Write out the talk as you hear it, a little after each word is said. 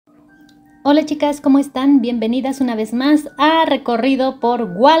Hola chicas, ¿cómo están? Bienvenidas una vez más a Recorrido por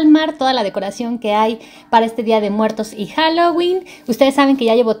Walmart, toda la decoración que hay para este Día de Muertos y Halloween. Ustedes saben que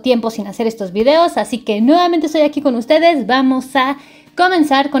ya llevo tiempo sin hacer estos videos, así que nuevamente estoy aquí con ustedes. Vamos a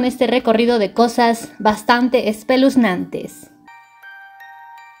comenzar con este recorrido de cosas bastante espeluznantes.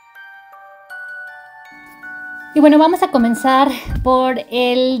 Y bueno, vamos a comenzar por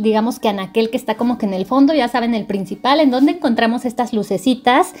el, digamos que anaquel que está como que en el fondo, ya saben, el principal, en donde encontramos estas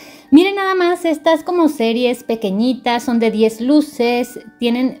lucecitas. Miren nada más, estas como series pequeñitas, son de 10 luces,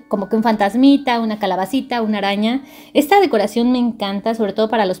 tienen como que un fantasmita, una calabacita, una araña. Esta decoración me encanta, sobre todo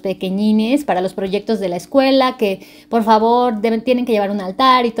para los pequeñines, para los proyectos de la escuela, que por favor tienen que llevar un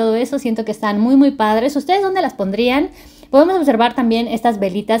altar y todo eso. Siento que están muy padres. ¿Ustedes dónde las pondrían? Podemos observar también estas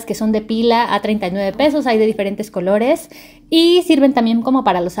velitas que son de pila a 39 pesos, hay de diferentes colores y sirven también como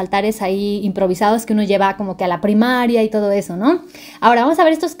para los altares ahí improvisados que uno lleva como que a la primaria y todo eso, ¿no? Ahora vamos a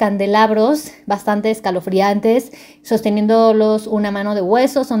ver estos candelabros bastante escalofriantes, sosteniéndolos una mano de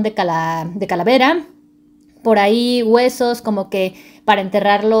hueso, son de calavera. Por ahí huesos como que para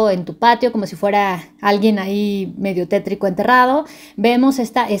enterrarlo en tu patio, como si fuera alguien ahí medio tétrico enterrado. Vemos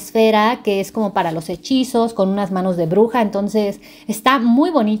esta esfera que es como para los hechizos, con unas manos de bruja, entonces está muy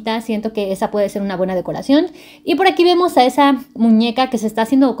bonita, siento que esa puede ser una buena decoración. Y por aquí vemos a esa muñeca que se está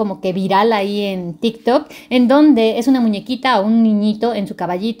haciendo como que viral ahí en TikTok, en donde es una muñequita o un niñito en su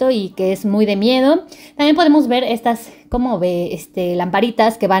caballito y que es muy de miedo. También podemos ver estas como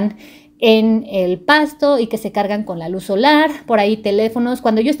lamparitas que van en el pasto y que se cargan con la luz solar. Por ahí teléfonos.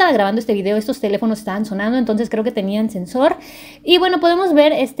 Cuando yo estaba grabando este video, estos teléfonos estaban sonando, entonces creo que tenían sensor. Y bueno, podemos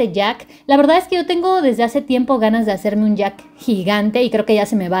ver este jack. La verdad es que yo tengo desde hace tiempo ganas de hacerme un jack gigante y creo que ya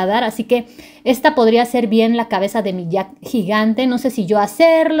se me va a dar, así que esta podría ser bien la cabeza de mi jack gigante. No sé si yo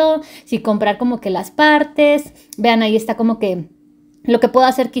hacerlo, si comprar como que las partes. Vean, ahí está como que lo que puedo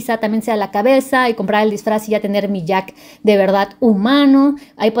hacer quizá también sea la cabeza y comprar el disfraz y ya tener mi jack de verdad humano.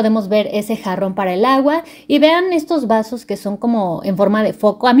 Ahí podemos ver ese jarrón para el agua. Y vean estos vasos que son como en forma de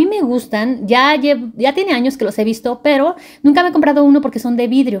foco. A mí me gustan, ya tiene años que los he visto, pero nunca me he comprado uno porque son de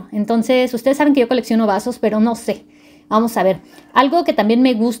vidrio. Entonces, ustedes saben que yo colecciono vasos, pero no sé. Vamos a ver, algo que también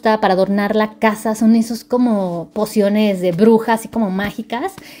me gusta para adornar la casa son esos como pociones de brujas, así como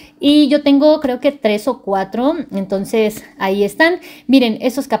mágicas. Y yo tengo creo que 3 o 4, entonces ahí están. Miren,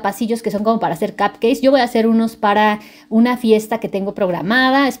 esos capacillos que son como para hacer cupcakes. Yo voy a hacer unos para una fiesta que tengo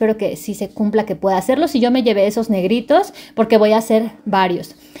programada. Espero que sí se cumpla, que pueda hacerlos. Y yo me llevé esos negritos porque voy a hacer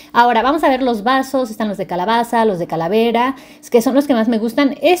varios. Ahora vamos a ver los vasos. Están los de calabaza, los de calavera, que son los que más me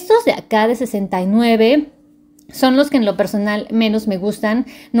gustan. Estos de acá de 69... son los que en lo personal menos me gustan.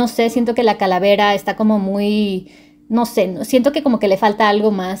 No sé, siento que la calavera está como muy... no sé, siento que como que le falta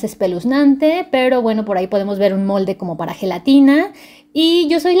algo más espeluznante, pero bueno, por ahí podemos ver un molde como para gelatina. Y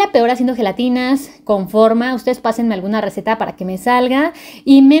yo soy la peor haciendo gelatinas con forma. Ustedes pásenme alguna receta para que me salga.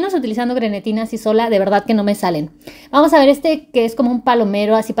 Y menos utilizando grenetina así sola, de verdad que no me salen. Vamos a ver este que es como un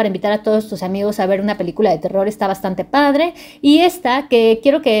palomero, así para invitar a todos tus amigos a ver una película de terror. Está bastante padre. Y esta que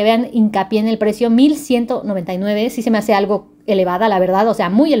quiero que vean hincapié en el precio, 1,199. Sí se me hace algo elevada, la verdad. O sea,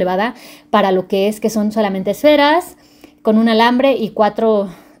 muy elevada para lo que es, que son solamente esferas con un alambre y 4...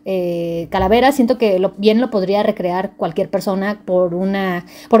 calaveras. Siento que bien lo podría recrear cualquier persona por un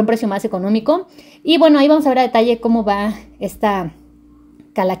precio más económico. Y bueno, ahí vamos a ver a detalle cómo va esta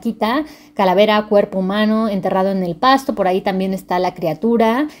calaquita, calavera, cuerpo humano enterrado en el pasto. Por ahí también está la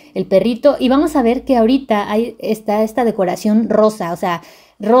criatura, el perrito. Y vamos a ver que ahorita está esta decoración rosa, o sea,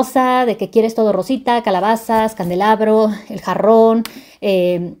 rosa, de que quieres todo rosita, calabazas, candelabro, el jarrón,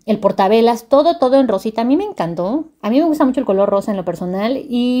 el portavelas, todo en rosita. A mí me encantó, a mí me gusta mucho el color rosa en lo personal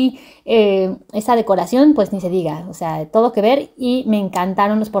y esa decoración pues ni se diga, o sea, todo que ver. Y me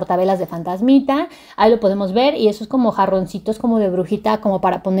encantaron los portavelas de fantasmita, ahí lo podemos ver, y esos como jarroncitos como de brujita, como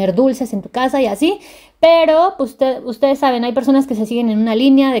para poner dulces en tu casa y así. Pero pues ustedes saben, hay personas que se siguen en una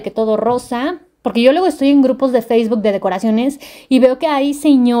línea de que todo rosa. Porque yo luego estoy en grupos de Facebook de decoraciones y veo que hay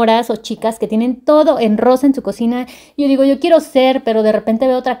señoras o chicas que tienen todo en rosa en su cocina. Y yo digo, yo quiero ser, pero de repente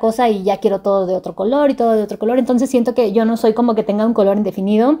veo otra cosa y ya quiero todo de otro color y todo de otro color. Entonces siento que yo no soy como que tenga un color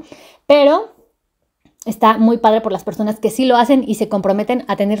indefinido, pero está muy padre por las personas que sí lo hacen y se comprometen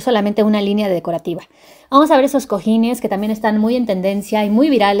a tener solamente una línea decorativa. Vamos a ver esos cojines que también están muy en tendencia y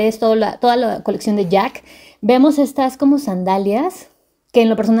muy virales, toda la colección de Jack. Vemos estas como sandalias, que en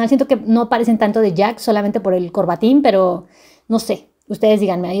lo personal siento que no parecen tanto de Jack, solamente por el corbatín, pero no sé, ustedes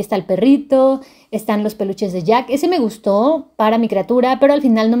díganme. Ahí está el perrito, están los peluches de Jack. Ese me gustó para mi criatura, pero al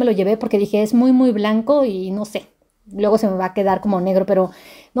final no me lo llevé porque dije es muy blanco y no sé. luego se me va a quedar como negro, pero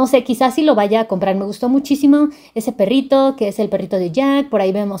no sé, quizás sí lo vaya a comprar. Me gustó muchísimo ese perrito, que es el perrito de Jack. Por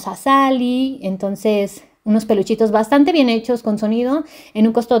ahí vemos a Sally. Entonces, unos peluchitos bastante bien hechos con sonido en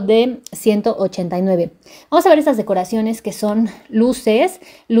un costo de 189. Vamos a ver estas decoraciones que son luces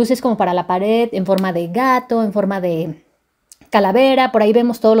como para la pared, en forma de gato, en forma de calavera. Por ahí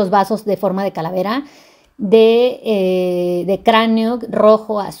vemos todos los vasos de forma de calavera, de cráneo,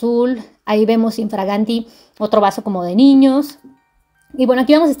 rojo, azul. Ahí vemos infraganti, otro vaso como de niños. Y bueno,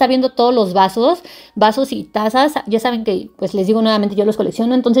 aquí vamos a estar viendo todos los vasos y tazas. Ya saben que, pues les digo nuevamente, yo los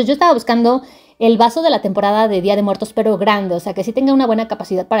colecciono. Entonces yo estaba buscando el vaso de la temporada de Día de Muertos, pero grande. O sea, que sí tenga una buena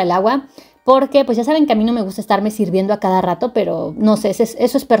capacidad para el agua. Porque, pues ya saben que a mí no me gusta estarme sirviendo a cada rato, pero no sé,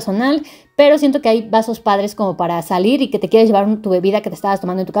 eso es personal. Pero siento que hay vasos padres como para salir y que te quieres llevar tu bebida que te estabas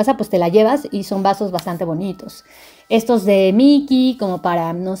tomando en tu casa, pues te la llevas y son vasos bastante bonitos. Estos de Mickey, como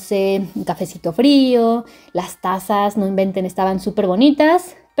para, no sé, un cafecito frío. Las tazas, no inventen, estaban súper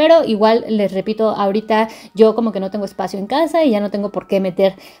bonitas. Pero igual, les repito, ahorita yo como que no tengo espacio en casa y ya no tengo por qué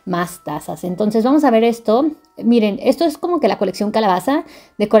meter más tazas. Entonces vamos a ver esto. Miren, esto es como que la colección calabaza.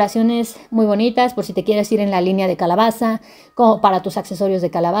 Decoraciones muy bonitas por si te quieres ir en la línea de calabaza, como para tus accesorios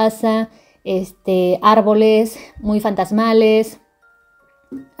de calabaza. Árboles muy fantasmales.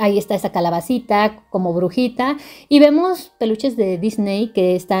 Ahí está esa calabacita como brujita. Y vemos peluches de Disney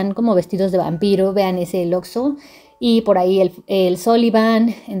que están como vestidos de vampiro. Vean ese el Oxo. Y por ahí el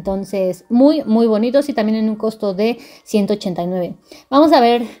Sullivan. Entonces, muy, muy bonitos y también en un costo de 189. Vamos a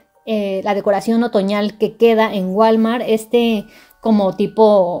ver la decoración otoñal que queda en Walmart. Como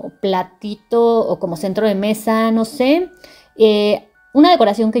tipo platito o como centro de mesa, no sé. Una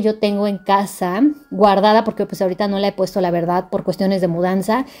decoración que yo tengo en casa, guardada, porque pues ahorita no la he puesto, la verdad, por cuestiones de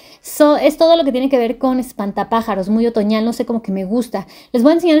mudanza. Es todo lo que tiene que ver con espantapájaros, muy otoñal, no sé, como que me gusta. Les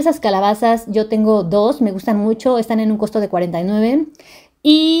voy a enseñar esas calabazas, yo tengo dos, me gustan mucho, están en un costo de 49.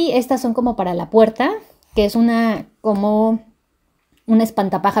 Y estas son como para la puerta, que es como una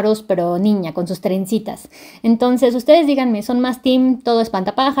espantapájaros, pero niña, con sus trencitas. Entonces, ustedes díganme, ¿son más team todo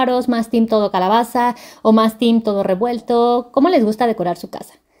espantapájaros, más team todo calabaza o más team todo revuelto? ¿Cómo les gusta decorar su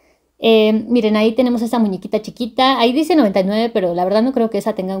casa? Miren, ahí tenemos esa muñequita chiquita. Ahí dice 99, pero la verdad no creo que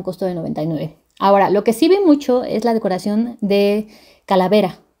esa tenga un costo de 99. Ahora, lo que sí vi mucho es la decoración de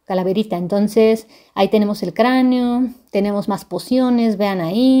calaverita. Entonces, ahí tenemos el cráneo, tenemos más pociones, vean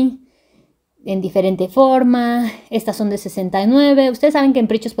ahí, en diferente forma. Estas son de 69. Ustedes saben que en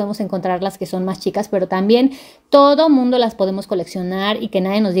Prichos podemos encontrar las que son más chicas, pero también todo mundo las podemos coleccionar y que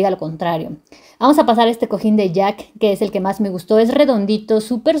nadie nos diga lo contrario. Vamos a pasar este cojín de Jack, que es el que más me gustó. Es redondito,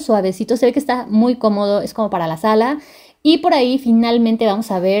 súper suavecito, se ve que está muy cómodo, es como para la sala. Y por ahí finalmente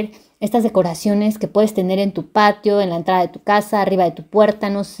vamos a ver estas decoraciones que puedes tener en tu patio, en la entrada de tu casa, arriba de tu puerta,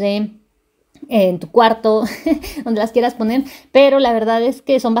 no sé, en tu cuarto, donde las quieras poner, pero la verdad es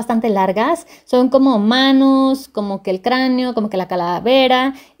que son bastante largas, son como manos, como que el cráneo, como que la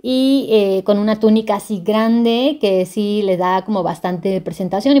calavera y con una túnica así grande que sí le da como bastante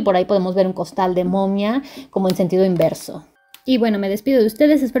presentación y por ahí podemos ver un costal de momia como en sentido inverso. Y bueno, me despido de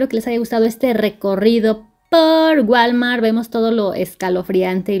ustedes, espero que les haya gustado este recorrido por Walmart. Vemos todo lo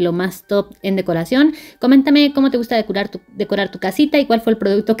escalofriante y lo más top en decoración. Coméntame cómo te gusta decorar tu casita y cuál fue el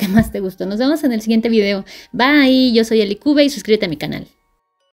producto que más te gustó. Nos vemos en el siguiente video. Bye, yo soy Eli Cube y suscríbete a mi canal.